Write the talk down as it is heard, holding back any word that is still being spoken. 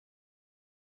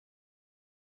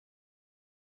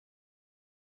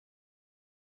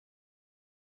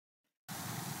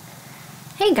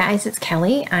Hey guys, it's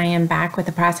Kelly. I am back with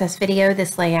a process video.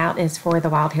 This layout is for the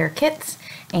Wild Hare kits,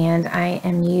 and I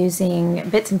am using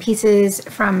bits and pieces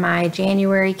from my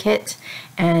January kit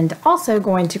and also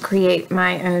going to create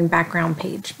my own background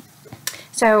page.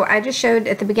 So I just showed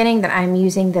at the beginning that I'm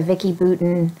using the Vicki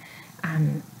Boutin,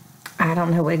 I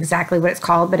don't know exactly what it's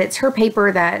called, but it's her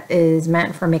paper that is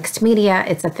meant for mixed media.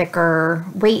 It's a thicker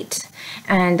weight,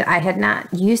 and I had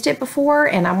not used it before,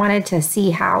 and I wanted to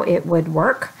see how it would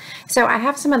work. So I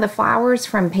have some of the flowers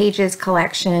from Paige's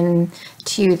collection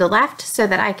to the left so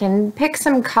that I can pick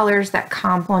some colors that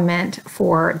complement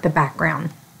for the background.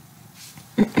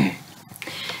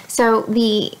 So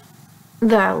the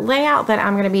layout that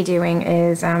I'm going to be doing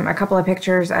is a couple of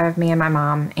pictures of me and my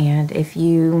mom, and if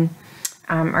you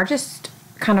are just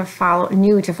kind of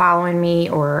new to following me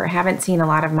or haven't seen a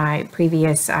lot of my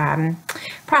previous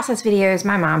process videos,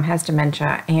 my mom has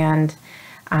dementia, and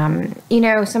you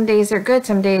know, some days are good,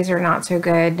 some days are not so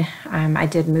good. I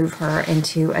did move her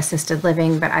into assisted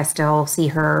living, but I still see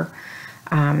her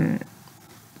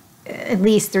at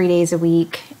least 3 days a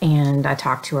week, and I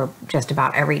talk to her just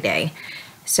about every day.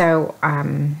 So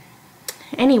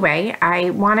anyway, I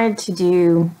wanted to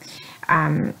do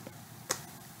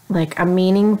like a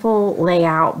meaningful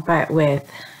layout, but with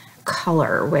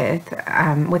color,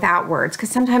 without words, because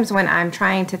sometimes when I'm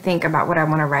trying to think about what I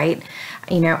want to write,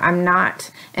 you know, I'm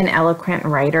not an eloquent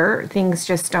writer. Things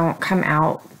just don't come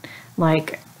out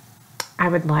like I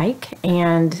would like,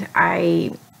 and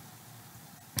I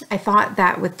thought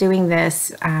that with doing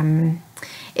this,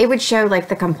 it would show like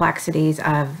the complexities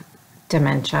of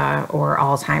dementia or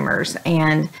Alzheimer's.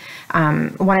 And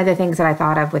one of the things that I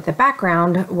thought of with the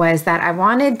background was that I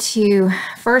wanted to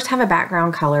first have a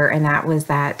background color, and that was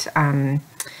that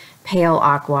pale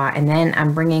aqua, and then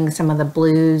I'm bringing some of the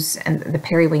blues and the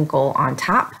periwinkle on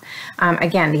top.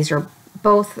 Again, these are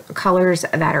both colors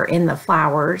that are in the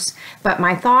flowers, but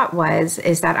my thought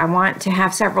is that I want to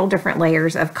have several different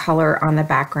layers of color on the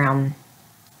background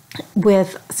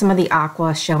with some of the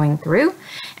aqua showing through.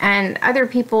 And other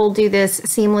people do this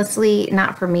seamlessly.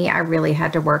 Not for me. I really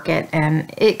had to work it,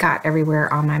 and it got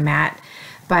everywhere on my mat.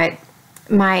 But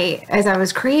as I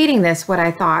was creating this, what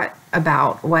I thought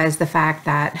about was the fact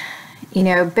that, you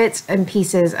know, bits and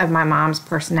pieces of my mom's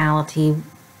personality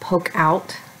poke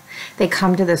out. They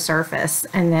come to the surface,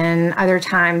 and then other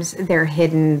times they're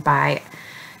hidden by,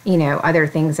 you know, other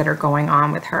things that are going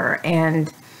on with her.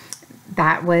 And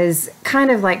that was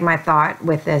kind of like my thought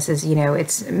with this is, you know,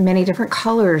 it's many different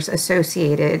colors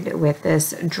associated with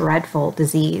this dreadful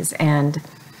disease. And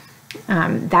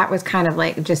that was kind of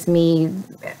like just me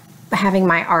having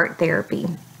my art therapy.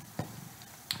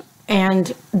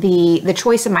 And the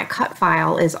choice of my cut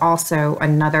file is also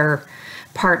another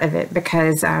part of it,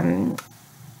 because,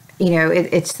 you know,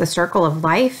 it's the circle of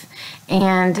life,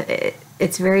 and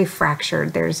it's very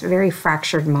fractured. There's very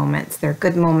fractured moments. There are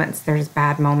good moments. There's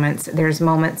bad moments. There's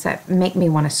moments that make me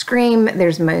want to scream.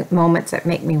 There's moments that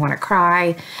make me want to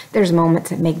cry. There's moments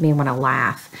that make me want to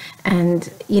laugh.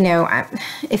 And, you know,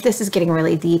 if this is getting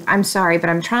really deep, I'm sorry, but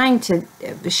I'm trying to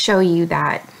show you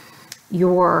that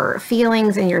your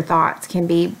feelings and your thoughts can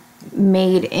be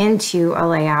made into a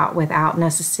layout without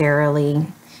necessarily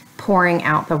pouring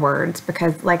out the words,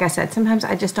 because like I said, sometimes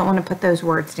I just don't want to put those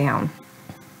words down.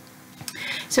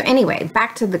 So anyway,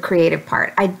 back to the creative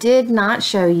part. I did not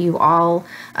show you all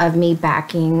of me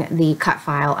backing the cut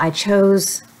file. I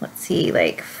chose, let's see,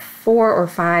 like 4 or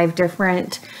 5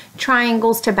 different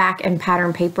triangles to back in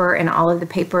pattern paper, and all of the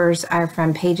papers are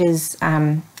from Paige's,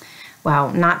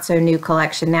 well, not so new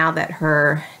collection now that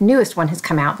her newest one has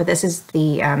come out, but this is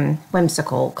the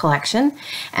whimsical collection.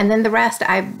 And then the rest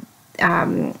I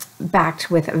backed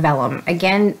with vellum.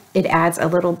 Again, it adds a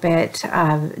little bit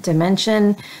of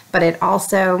dimension, but it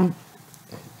also,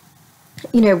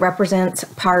 you know, represents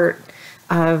part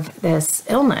of this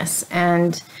illness.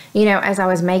 And, you know, as I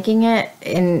was making it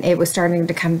and it was starting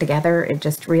to come together, it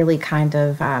just really kind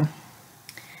of,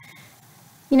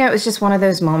 you know, it was just one of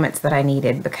those moments that I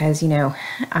needed, because, you know,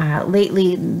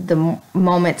 lately the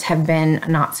moments have been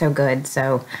not so good.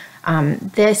 So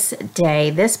this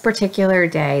particular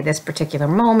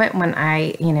moment when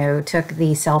I, you know, took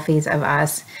the selfies of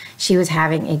us, she was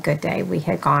having a good day. We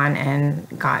had gone and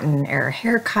gotten her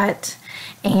haircut,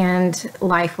 and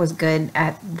life was good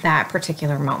at that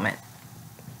particular moment.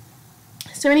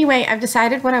 So anyway, I've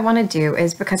decided what I want to do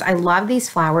is, because I love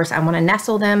these flowers, I want to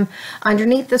nestle them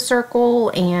underneath the circle,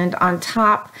 and on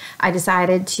top, I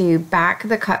decided to back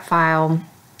the cut file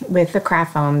with the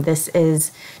craft foam. This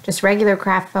is just regular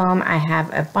craft foam. I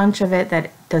have a bunch of it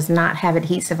that does not have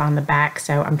adhesive on the back,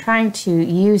 so I'm trying to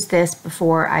use this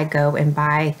before I go and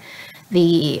buy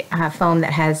the foam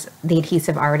that has the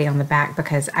adhesive already on the back,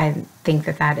 because I think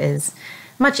that that is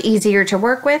much easier to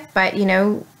work with, but you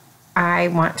know, I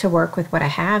want to work with what I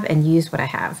have and use what I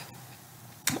have.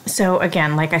 So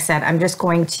again, like I said, I'm just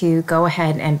going to go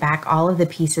ahead and back all of the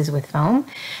pieces with foam,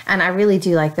 and I really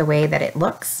do like the way that it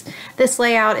looks. This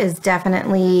layout is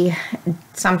definitely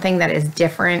something that is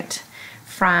different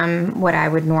from what I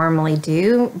would normally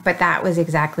do, but that was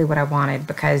exactly what I wanted,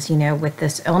 because you know, with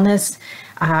this illness,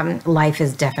 life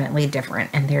is definitely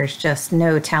different, and there's just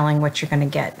no telling what you're going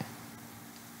to get,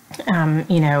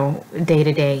 you know, day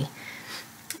to day.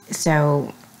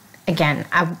 So again,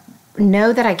 I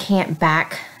know that I can't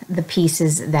back the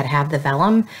pieces that have the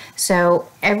vellum. So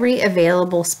every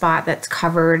available spot that's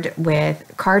covered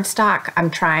with cardstock, I'm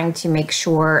trying to make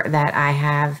sure that I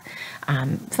have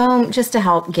foam just to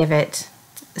help give it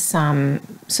some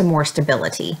more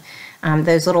stability.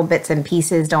 Those little bits and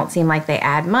pieces don't seem like they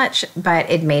add much, but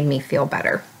it made me feel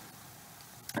better.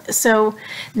 So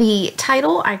the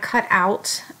title I cut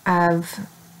out of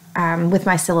with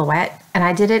my silhouette, and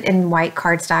I did it in white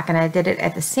cardstock, and I did it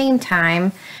at the same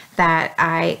time that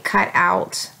I cut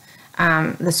out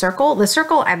the circle. The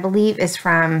circle, I believe, is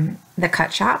from the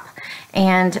cut shop,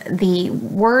 and the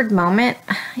word moment,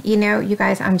 you know, you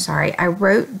guys, I'm sorry, I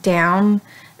wrote down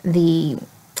the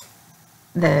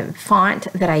font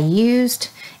that I used.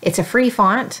 It's a free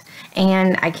font,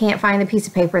 and I can't find the piece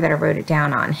of paper that I wrote it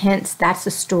down on. Hence, that's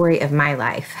the story of my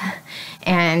life.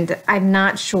 And I'm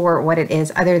not sure what it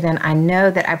is, other than I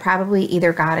know that I probably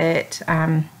either got it,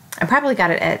 I probably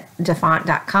got it at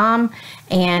defont.com,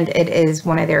 and it is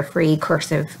one of their free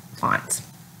cursive fonts.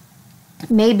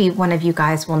 Maybe one of you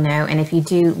guys will know, and if you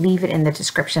do, leave it in the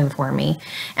description for me.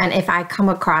 And if I come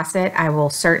across it, I will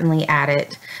certainly add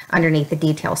it underneath the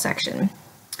detail section.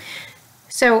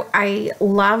 So I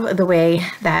love the way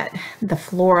that the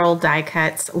floral die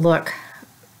cuts look,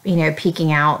 you know,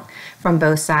 peeking out from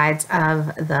both sides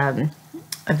of the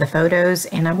photos,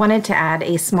 and I wanted to add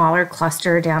a smaller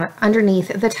cluster down underneath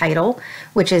the title,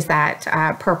 which is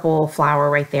that purple flower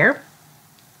right there.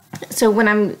 So when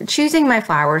I'm choosing my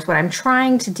flowers, what I'm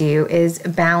trying to do is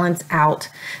balance out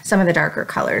some of the darker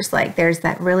colors. Like there's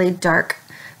that really dark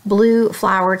blue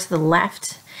flower to the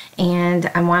left, and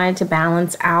I wanted to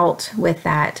balance out with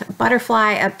that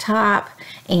butterfly up top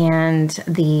and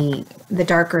the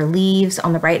darker leaves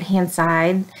on the right hand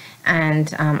side,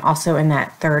 and also in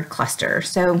that third cluster.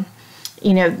 So,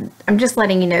 you know, I'm just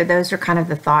letting you know those are kind of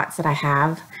the thoughts that I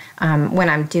have when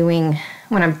I'm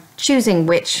choosing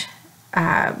which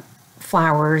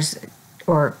flowers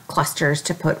or clusters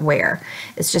to put where.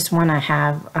 It's just when I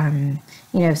have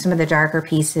you know, some of the darker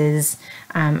pieces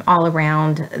all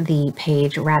around the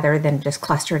page rather than just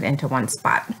clustered into one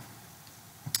spot.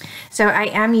 So I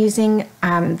am using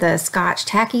the Scotch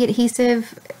tacky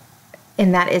adhesive,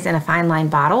 and that is in a fine line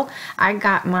bottle. I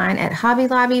got mine at Hobby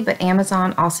Lobby, but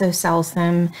Amazon also sells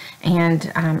them,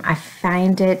 and I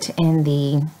find it in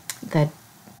the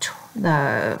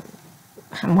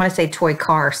I want to say toy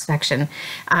car section.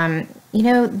 You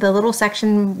know, the little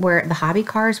section where the hobby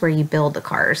cars, where you build the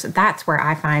cars, that's where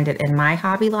I find it in my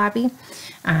Hobby Lobby.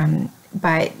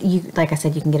 But you, like I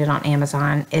said, you can get it on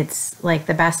Amazon. It's like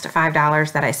the best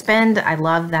 $5 that I spend. I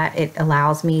love that it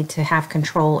allows me to have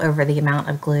control over the amount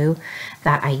of glue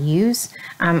that I use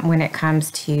when it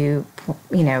comes to,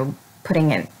 you know,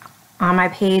 putting it on my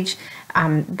page.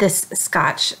 This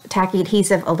Scotch tacky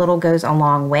adhesive a little goes a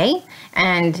long way,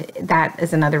 and that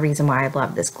is another reason why I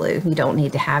love this glue. You don't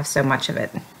need to have so much of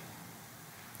it.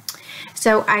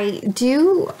 So I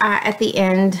do at the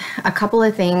end a couple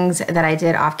of things that I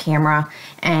did off camera,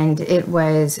 and it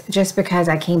was just because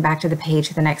I came back to the page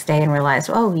the next day and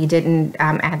realized, oh, you didn't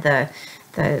add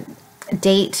the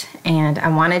date, and I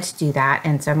wanted to do that.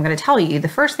 And so I'm going to tell you, the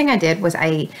first thing I did was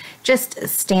I just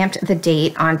stamped the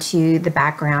date onto the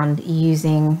background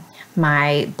using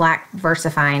my black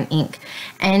VersaFine ink,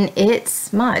 and it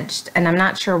smudged, and I'm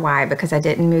not sure why, because I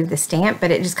didn't move the stamp,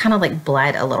 but it just kind of like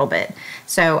bled a little bit.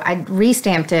 So I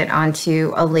re-stamped it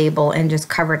onto a label and just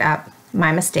covered up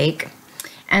my mistake.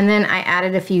 And then I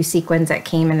added a few sequins that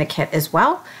came in the kit as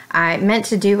well. I meant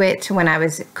to do it when I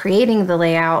was creating the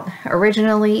layout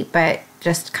originally, but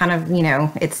just kind of, you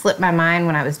know, it slipped my mind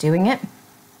when I was doing it.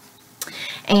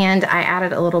 And I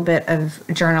added a little bit of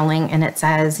journaling, and it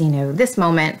says, you know, this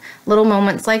moment, little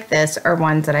moments like this are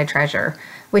ones that I treasure,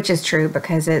 which is true,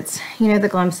 because it's, you know, the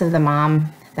glimpse of the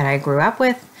mom that I grew up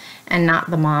with and not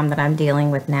the mom that I'm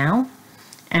dealing with now.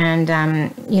 And,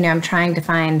 you know, I'm trying to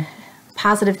find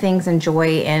positive things and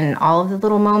joy in all of the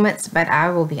little moments, but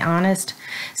I will be honest,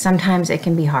 sometimes it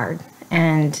can be hard.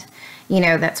 And, you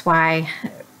know, that's why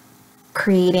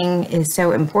creating is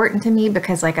so important to me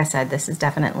because, like I said, this is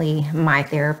definitely my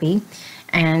therapy.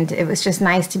 And it was just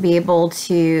nice to be able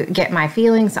to get my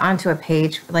feelings onto a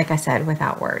page, like I said,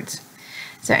 without words.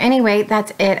 So anyway,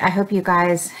 that's it. I hope you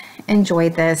guys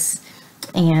enjoyed this.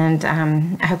 And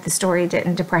I hope the story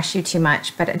didn't depress you too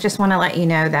much. But I just want to let you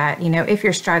know that, if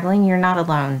you're struggling, you're not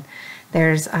alone.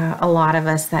 There's a lot of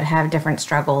us that have different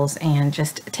struggles, and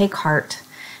just take heart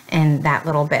in that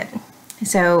little bit.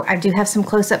 So I do have some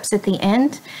close-ups at the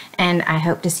end, and I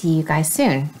hope to see you guys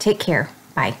soon. Take care.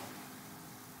 Bye.